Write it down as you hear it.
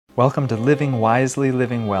Welcome to Living Wisely,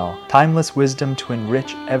 Living Well, timeless wisdom to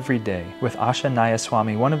enrich every day, with Asha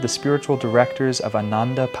Nayaswami, one of the spiritual directors of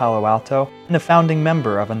Ananda Palo Alto and a founding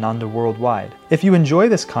member of Ananda Worldwide. If you enjoy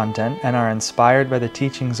this content and are inspired by the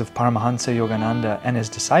teachings of Paramahansa Yogananda and his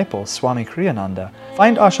disciple, Swami Kriyananda,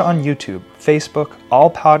 find Asha on YouTube, Facebook,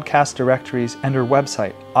 all podcast directories, and her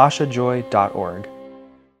website, ashajoy.org.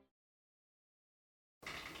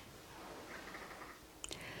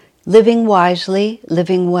 Living Wisely,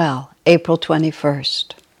 Living Well, April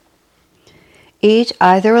 21st. Eat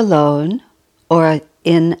either alone or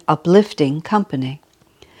in uplifting company.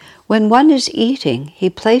 When one is eating,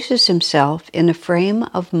 he places himself in a frame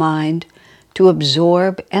of mind to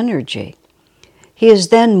absorb energy. He is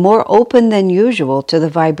then more open than usual to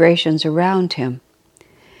the vibrations around him.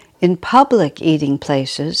 In public eating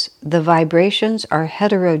places, the vibrations are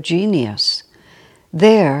heterogeneous.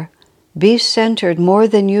 There, be centered more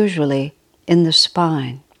than usually in the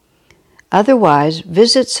spine. Otherwise,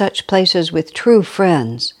 visit such places with true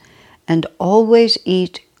friends and always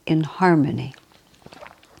eat in harmony.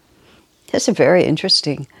 That's a very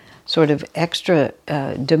interesting sort of extra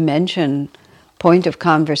dimension point of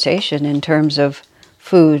conversation in terms of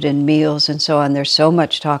food and meals and so on. There's so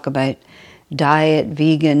much talk about diet,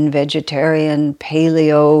 vegan, vegetarian,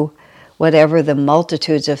 paleo, whatever the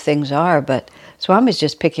multitudes of things are, but Swami's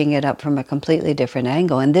just picking it up from a completely different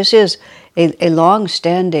angle. And this is a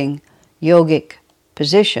long-standing yogic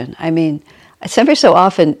position. I mean, it's every so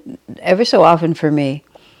often for me,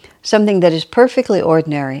 something that is perfectly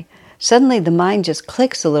ordinary, suddenly the mind just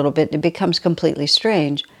clicks a little bit and it becomes completely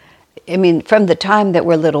strange. I mean, from the time that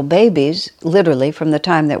we're little babies, literally from the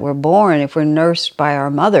time that we're born, if we're nursed by our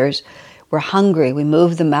mothers, we're hungry, we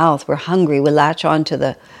move the mouth, we're hungry, we latch onto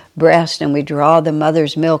the breast and we draw the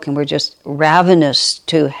mother's milk and we're just ravenous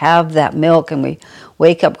to have that milk, and we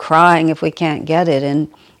wake up crying if we can't get it, and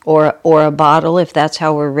or a bottle if that's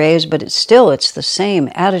how we're raised, but it's the same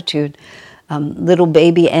attitude. Little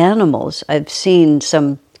baby animals, I've seen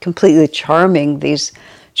some completely these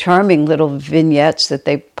charming little vignettes that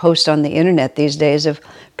they post on the internet these days of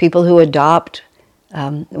people who adopt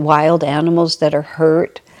wild animals that are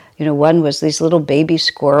hurt. You know, one was these little baby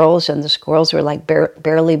squirrels, and the squirrels were like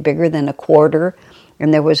barely bigger than a quarter,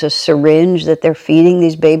 and there was a syringe that they're feeding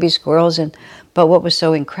these baby squirrels. But what was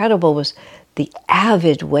so incredible was the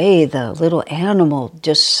avid way the little animal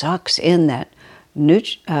just sucks in that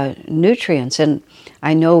nutrients. And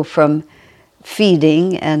I know from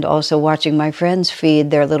feeding and also watching my friends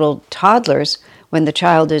feed their little toddlers, when the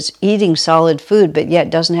child is eating solid food but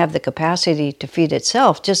yet doesn't have the capacity to feed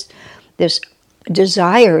itself, just this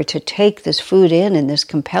desire to take this food in and this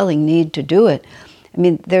compelling need to do it. I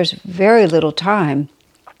mean, there's very little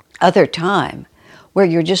other time, where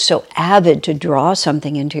you're just so avid to draw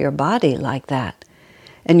something into your body like that.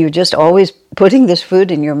 And you're just always putting this food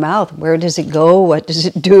in your mouth. Where does it go? What does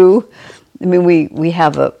it do? I mean, we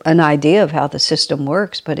have an idea of how the system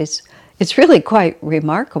works, but it's really quite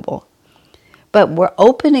remarkable. But we're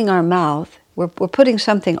opening our mouth, we're putting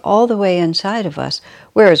something all the way inside of us,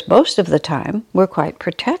 whereas most of the time we're quite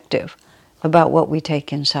protective about what we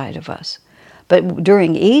take inside of us. But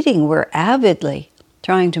during eating, we're avidly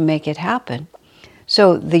trying to make it happen.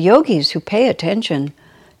 So the yogis who pay attention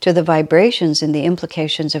to the vibrations and the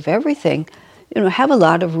implications of everything, have a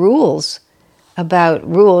lot of rules,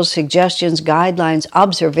 suggestions, guidelines,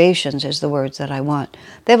 observations is the words that I want.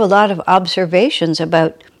 They have a lot of observations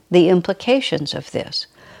about the implications of this.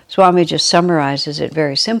 Swami just summarizes it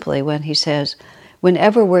very simply when he says,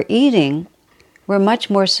 whenever we're eating, we're much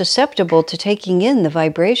more susceptible to taking in the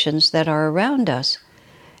vibrations that are around us.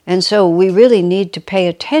 And so we really need to pay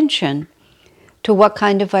attention to what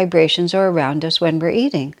kind of vibrations are around us when we're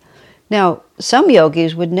eating. Now, some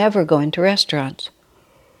yogis would never go into restaurants.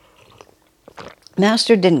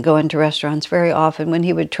 Master didn't go into restaurants very often. When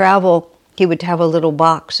he would travel, he would have a little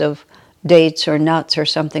box of dates or nuts or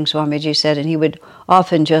something, Swamiji said, and he would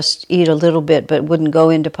often just eat a little bit but wouldn't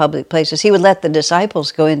go into public places. He would let the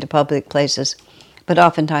disciples go into public places, but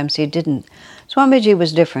oftentimes he didn't. Swamiji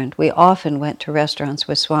was different. We often went to restaurants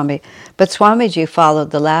with Swami, but Swamiji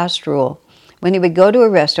followed the last rule. When he would go to a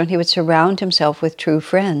restaurant, he would surround himself with true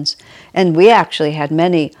friends. And we actually had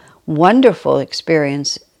many wonderful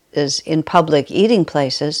experiences in public eating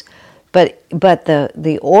places, but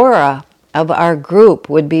the aura of our group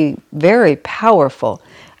would be very powerful.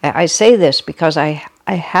 I say this because I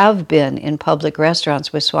have been in public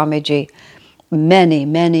restaurants with Swamiji many,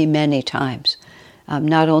 many, many times.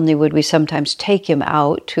 Not only would we sometimes take him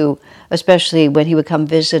out to, especially when he would come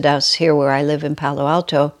visit us here where I live in Palo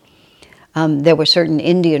Alto, there were certain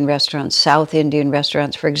Indian restaurants, South Indian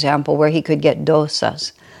restaurants, for example, where he could get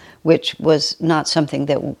dosas. which was not something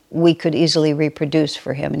that we could easily reproduce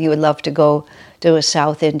for him. And he would love to go to a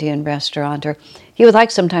South Indian restaurant, or he would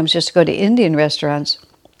like sometimes just to go to Indian restaurants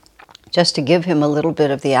just to give him a little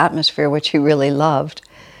bit of the atmosphere, which he really loved.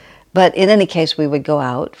 But in any case, we would go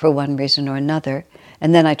out for one reason or another.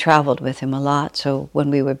 And then I traveled with him a lot, so when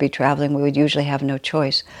we would be traveling, we would usually have no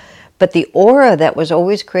choice. But the aura that was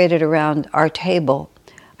always created around our table,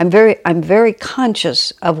 I'm very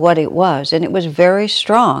conscious of what it was, and it was very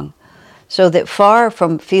strong. So that far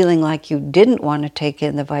from feeling like you didn't want to take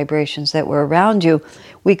in the vibrations that were around you,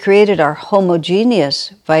 we created our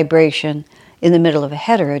homogeneous vibration in the middle of a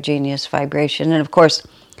heterogeneous vibration. And of course,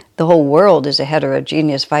 the whole world is a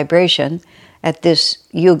heterogeneous vibration at this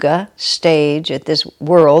yuga stage, at this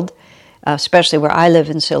world, especially where I live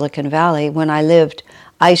in Silicon Valley. When I lived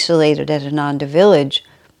isolated at Ananda Village,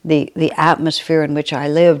 the atmosphere in which I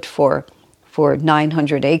lived for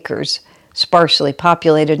 900 acres, sparsely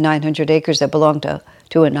populated 900 acres that belonged to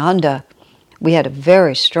Ananda, we had a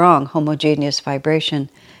very strong homogeneous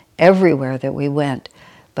vibration everywhere that we went.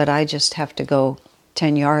 But I just have to go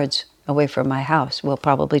 10 yards away from my house, well,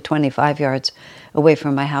 probably 25 yards away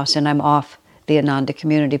from my house, and I'm off the Ananda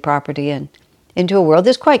community property and into a world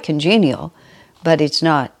that's quite congenial, but it's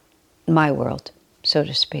not my world, so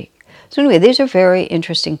to speak. So anyway, these are very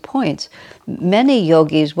interesting points. Many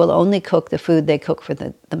yogis will only cook the food they cook for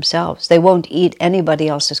themselves. They won't eat anybody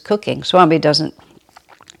else's cooking. Swami doesn't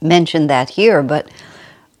mention that here, but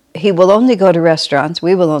he will only go to restaurants,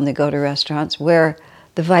 we will only go to restaurants where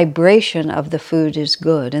the vibration of the food is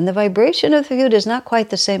good. And the vibration of the food is not quite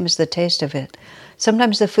the same as the taste of it.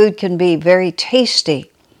 Sometimes the food can be very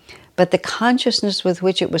tasty, but the consciousness with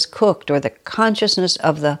which it was cooked, or the consciousness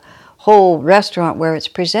of the whole restaurant where it's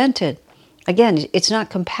presented, again, it's not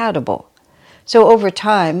compatible. So over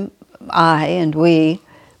time, I and we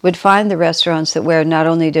would find the restaurants that where not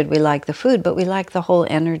only did we like the food, but we liked the whole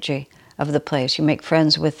energy of the place. You make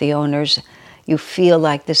friends with the owners. You feel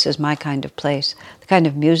like this is my kind of place. The kind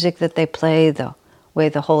of music that they play, the way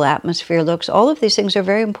the whole atmosphere looks, all of these things are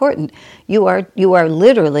very important. You are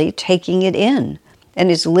literally taking it in, and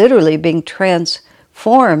it's literally being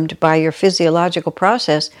transformed by your physiological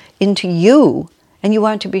process into you, and you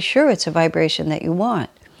want to be sure it's a vibration that you want.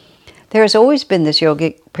 There has always been this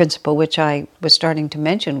yogic principle, which I was starting to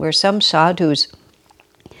mention, where some sadhus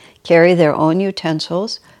carry their own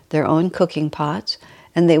utensils, their own cooking pots,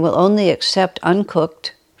 and they will only accept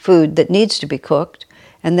uncooked food that needs to be cooked,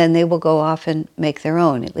 and then they will go off and make their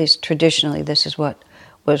own. At least traditionally, this is what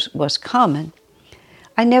was common.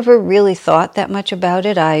 I never really thought that much about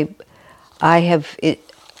it.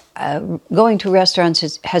 Going to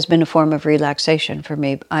restaurants has been a form of relaxation for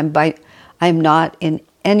me. I'm not in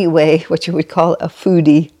any way what you would call a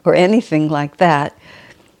foodie or anything like that,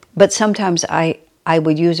 but sometimes I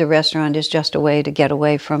would use a restaurant as just a way to get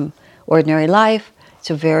away from ordinary life. It's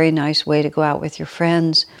a very nice way to go out with your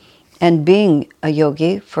friends. And being a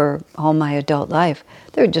yogi for all my adult life,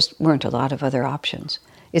 there just weren't a lot of other options.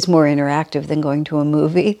 It's more interactive than going to a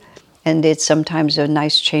movie, and it's sometimes a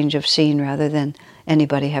nice change of scene rather than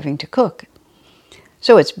anybody having to cook.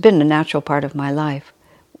 So it's been a natural part of my life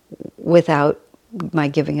without my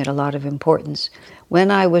giving it a lot of importance. When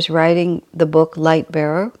I was writing the book Light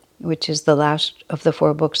Bearer, which is the last of the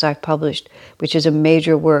 4 books I've published, which is a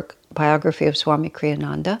major work, biography of Swami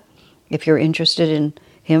Kriyananda. If you're interested in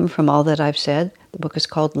him from all that I've said, the book is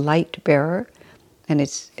called Light Bearer, and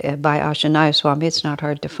it's by Ashanaya Swami. It's not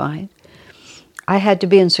hard to find. I had to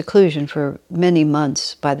be in seclusion for many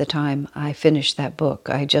months by the time I finished that book.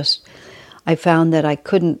 I found that I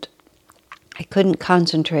couldn't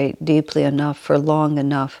concentrate deeply enough for long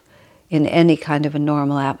enough in any kind of a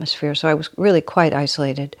normal atmosphere. So I was really quite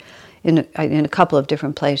isolated in a couple of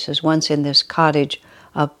different places. Once in this cottage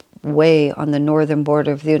up way on the northern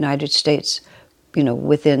border of the United States,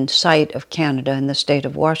 within sight of Canada in the state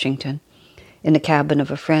of Washington, in a cabin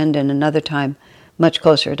of a friend, and another time much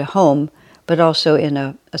closer to home, but also in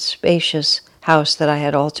a spacious house that I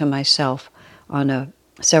had all to myself on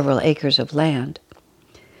several acres of land.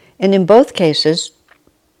 And in both cases,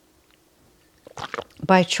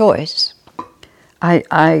 by choice,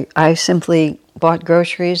 I simply bought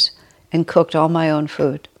groceries and cooked all my own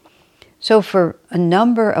food. So for a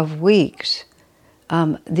number of weeks,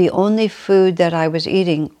 the only food that I was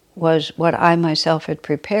eating was what I myself had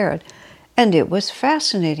prepared. And it was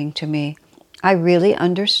fascinating to me. I really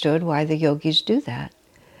understood why the yogis do that.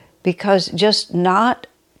 Because just not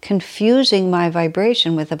confusing my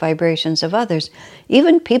vibration with the vibrations of others,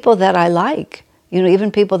 even people that I like,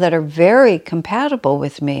 even people that are very compatible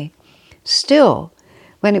with me, still,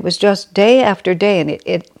 when it was just day after day,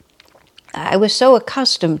 and I was so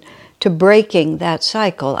accustomed to breaking that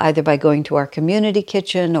cycle, either by going to our community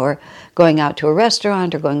kitchen or going out to a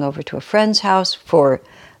restaurant or going over to a friend's house for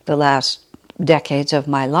the last decades of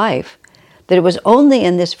my life, that it was only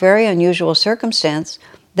in this very unusual circumstance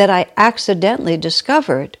that I accidentally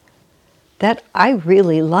discovered that I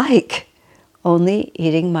really like only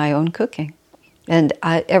eating my own cooking. And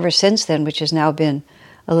ever since then, which has now been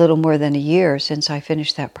a little more than a year since I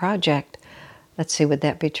finished that project, let's see, would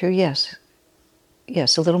that be true? Yes,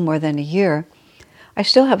 a little more than a year. I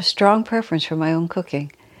still have a strong preference for my own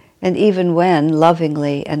cooking. And even when,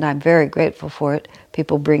 lovingly, and I'm very grateful for it,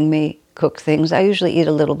 people bring me cooked things, I usually eat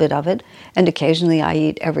a little bit of it, and occasionally I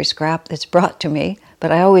eat every scrap that's brought to me,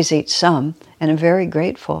 but I always eat some, and I'm very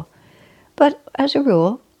grateful. But as a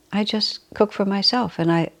rule, I just cook for myself,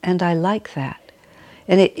 and I like that.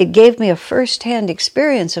 And it gave me a first-hand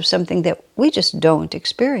experience of something that we just don't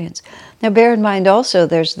experience. Now bear in mind also,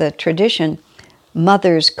 there's the tradition,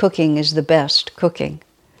 mother's cooking is the best cooking.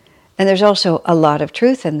 And there's also a lot of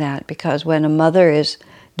truth in that, because when a mother is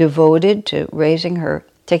devoted to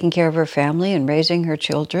taking care of her family and raising her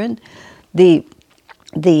children,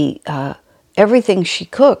 everything she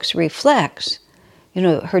cooks reflects,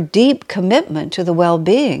 her deep commitment to the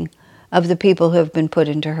well-being of the people who have been put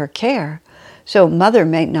into her care. So mother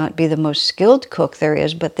may not be the most skilled cook there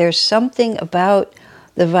is, but there's something about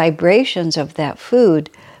the vibrations of that food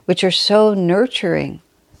which are so nurturing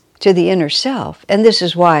to the inner self. And this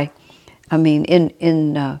is why,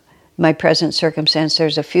 in my present circumstance,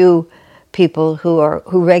 there's a few people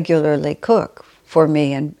who regularly cook for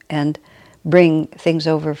me and bring things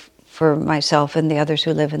over for myself and the others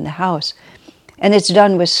who live in the house. And it's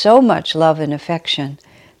done with so much love and affection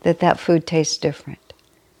that food tastes different.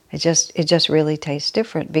 It just really tastes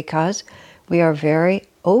different because we are very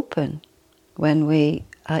open when we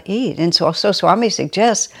eat. And so Swami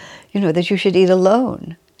suggests, that you should eat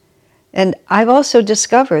alone. And I've also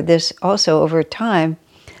discovered this also over time,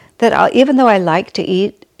 that even though I like to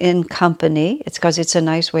eat in company, it's because it's a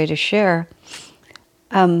nice way to share,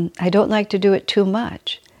 I don't like to do it too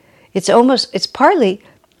much. It's partly,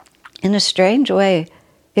 in a strange way,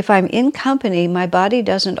 if I'm in company, my body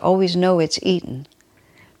doesn't always know it's eaten.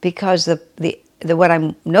 Because what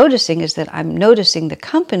I'm noticing is that I'm noticing the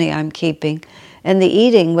company I'm keeping, and the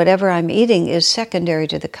eating, whatever I'm eating, is secondary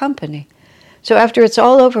to the company. So after it's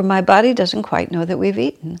all over, my body doesn't quite know that we've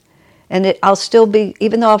eaten. And I'll still be,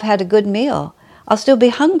 even though I've had a good meal, I'll still be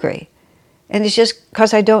hungry. And it's just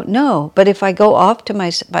because I don't know. But if I go off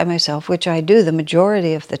by myself, which I do the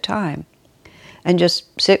majority of the time, and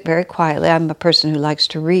just sit very quietly, I'm a person who likes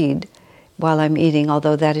to read while I'm eating,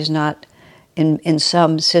 although that is not, in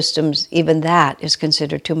some systems, even that is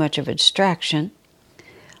considered too much of a distraction.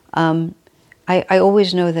 I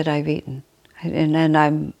always know that I've eaten, and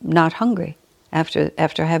I'm not hungry after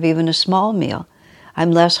I have even a small meal.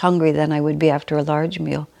 I'm less hungry than I would be after a large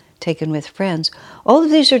meal taken with friends. All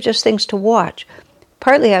of these are just things to watch.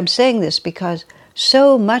 Partly I'm saying this because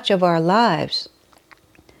so much of our lives,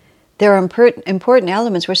 there are important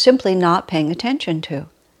elements we're simply not paying attention to.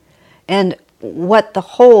 And what the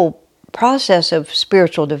whole process of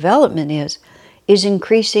spiritual development is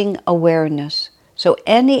increasing awareness. So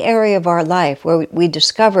any area of our life where we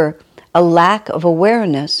discover a lack of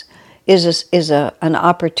awareness is an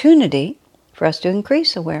opportunity for us to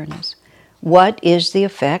increase awareness. What is the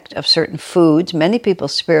effect of certain foods? Many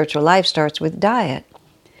people's spiritual life starts with diet.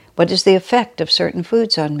 What is the effect of certain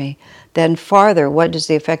foods on me? Then farther, what is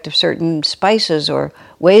the effect of certain spices or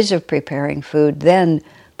ways of preparing food? Then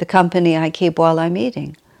the company I keep while I'm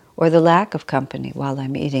eating, or the lack of company while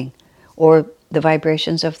I'm eating, or the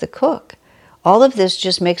vibrations of the cook. All of this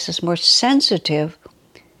just makes us more sensitive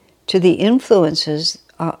to the influences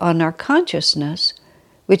on our consciousness,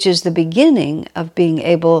 which is the beginning of being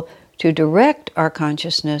able to direct our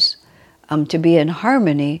consciousness to be in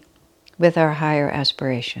harmony with our higher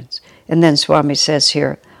aspirations. And then Swami says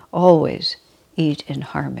here, always eat in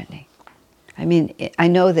harmony. I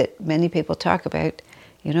know that many people talk about,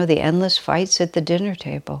 the endless fights at the dinner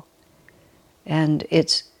table. And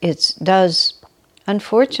it does,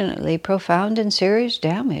 unfortunately, profound and serious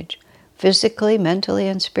damage, physically, mentally,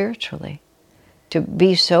 and spiritually. To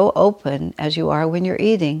be so open as you are when you're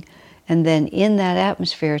eating, and then in that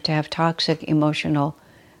atmosphere to have toxic emotional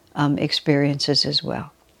experiences as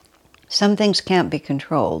well. Some things can't be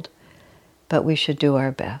controlled, but we should do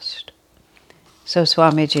our best. So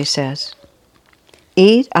Swamiji says,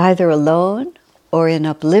 eat either alone or in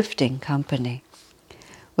uplifting company.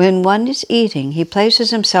 When one is eating, he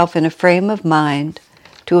places himself in a frame of mind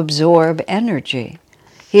to absorb energy.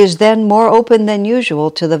 He is then more open than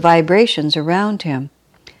usual to the vibrations around him.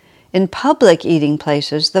 In public eating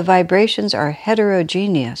places, the vibrations are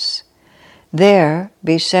heterogeneous. There,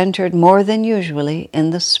 be centered more than usually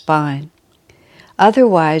in the spine.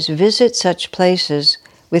 Otherwise, visit such places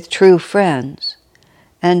with true friends,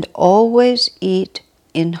 and always eat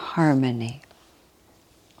in harmony.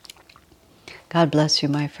 God bless you,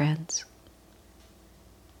 my friends.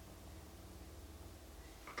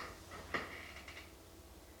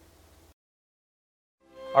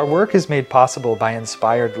 Our work is made possible by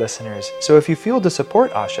inspired listeners, so if you feel to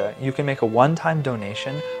support Asha, you can make a one-time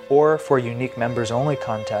donation, or for unique members-only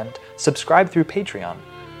content, subscribe through Patreon.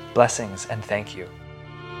 Blessings and thank you.